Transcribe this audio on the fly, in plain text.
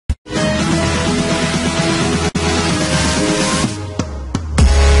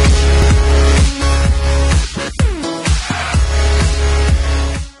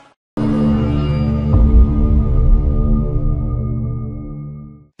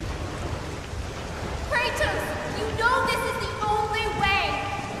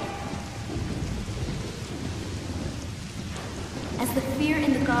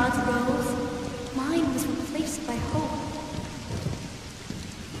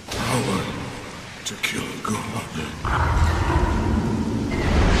to kill God.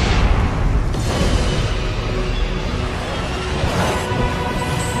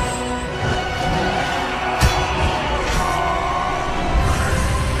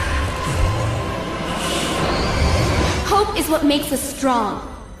 Hope is what makes us strong.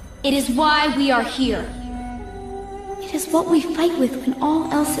 It is why we are here. It is what we fight with when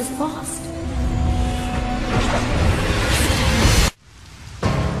all else is lost.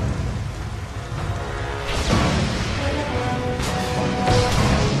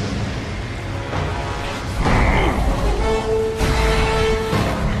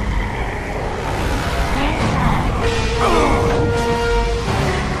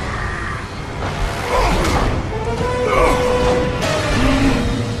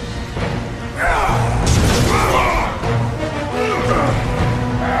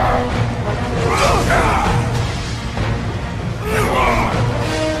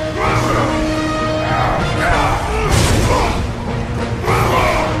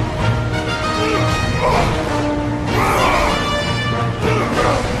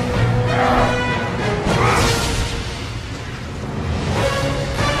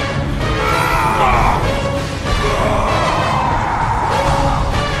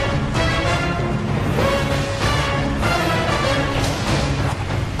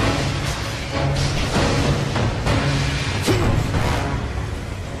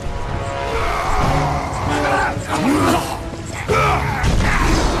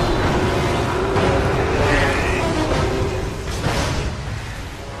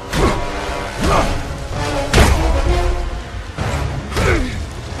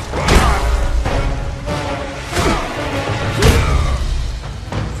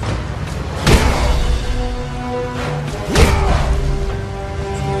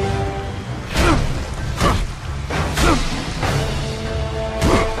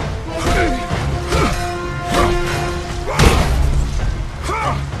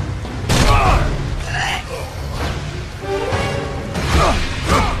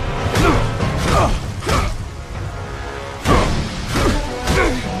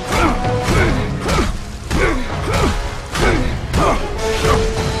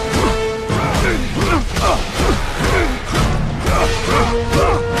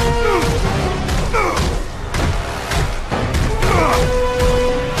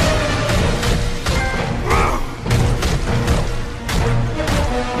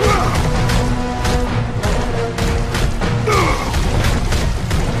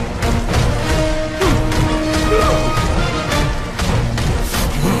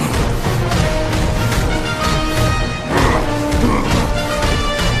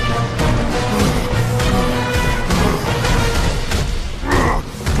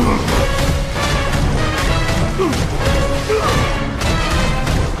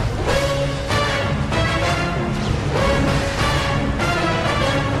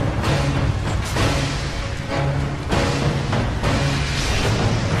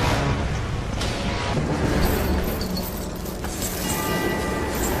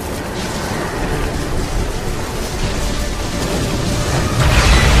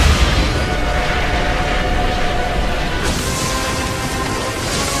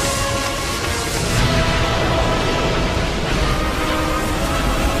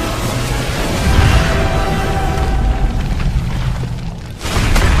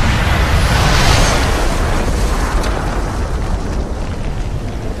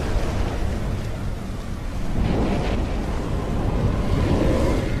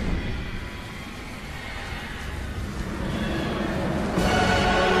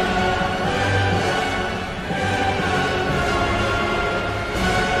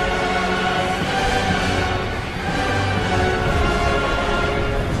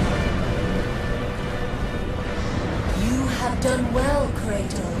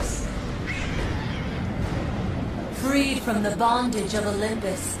 From the bondage of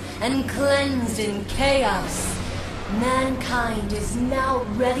Olympus and cleansed in chaos, mankind is now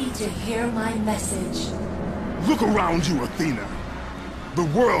ready to hear my message. Look around you, Athena. The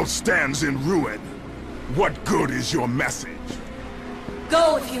world stands in ruin. What good is your message?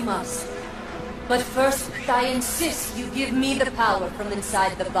 Go if you must. But first, I insist you give me the power from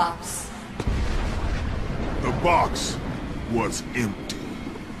inside the box. The box was empty.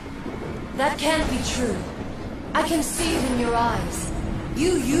 That can't be true. I can see it in your eyes.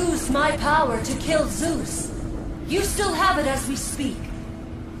 You used my power to kill Zeus. You still have it as we speak.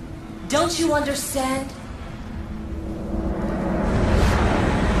 Don't you understand?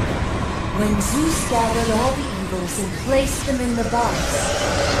 When Zeus gathered all the evils and placed them in the box,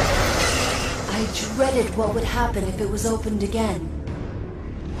 I dreaded what would happen if it was opened again.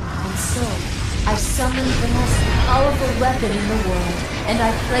 And so, I summoned the most powerful weapon in the world, and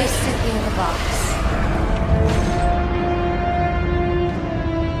I placed it in the box.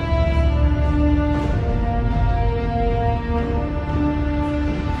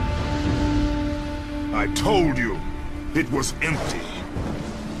 I told you, it was empty.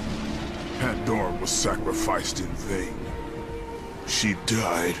 Pandora was sacrificed in vain. She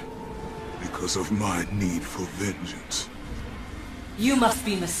died because of my need for vengeance. You must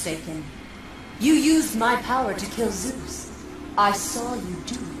be mistaken. You used my power to kill Zeus. I saw you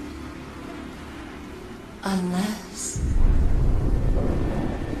do it. Unless...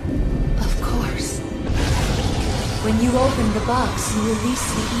 Of course. When you opened the box, you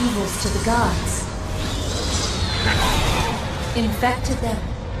released the evils to the gods. Infected them.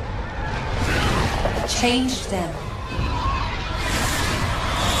 Changed them.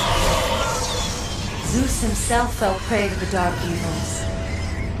 Zeus himself fell prey to the dark evils.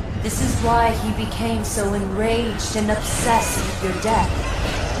 This is why he became so enraged and obsessed with your death.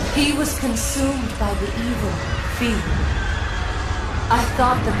 He was consumed by the evil, fear. I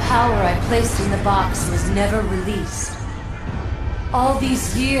thought the power I placed in the box was never released. All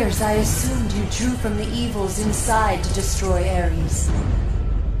these years I assumed you drew from the evils inside to destroy Ares.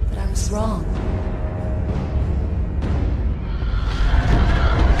 But I was wrong.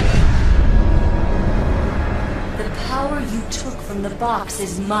 The power you took from the box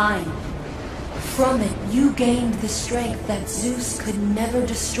is mine. From it, you gained the strength that Zeus could never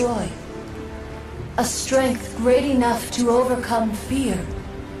destroy. A strength great enough to overcome fear.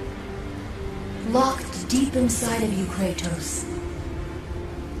 Locked deep inside of you, Kratos,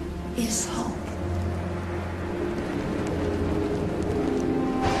 is hope.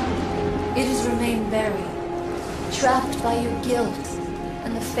 It has remained buried, trapped by your guilt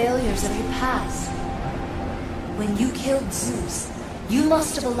and the failures of your past. When you killed Zeus, you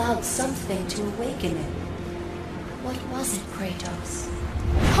must have allowed something to awaken it. What was it, Kratos?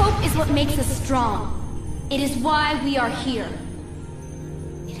 Hope is what makes us strong. It is why we are here.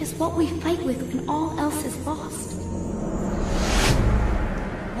 It is what we fight with when all else is lost.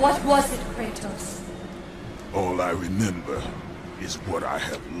 What was it, Kratos? All I remember is what I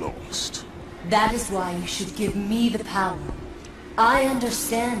have lost. That is why you should give me the power. I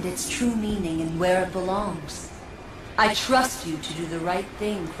understand its true meaning and where it belongs. I trust you to do the right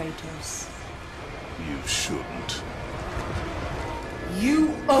thing, Kratos. You shouldn't.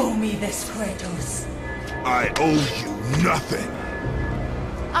 You owe me this, Kratos. I owe you nothing.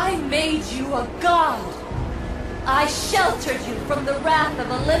 I made you a god. I sheltered you from the wrath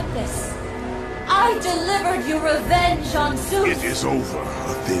of Olympus. I delivered you revenge on Zeus. It is over,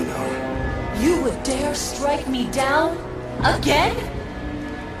 Athena. You would dare strike me down? Again?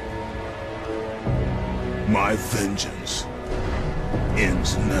 My vengeance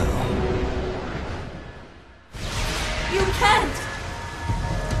ends now. You can't!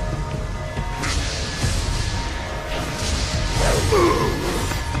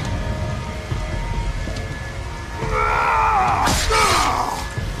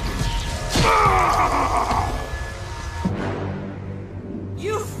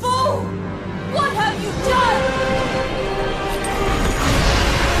 You fool! What have you done?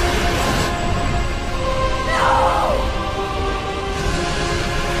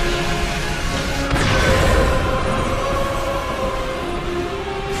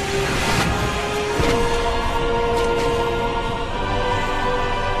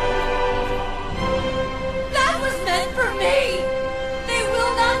 That was meant for me! They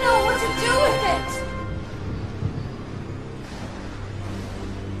will not know what to do with it!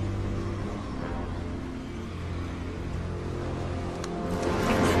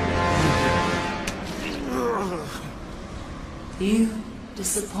 You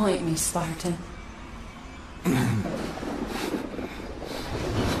disappoint me, Spartan.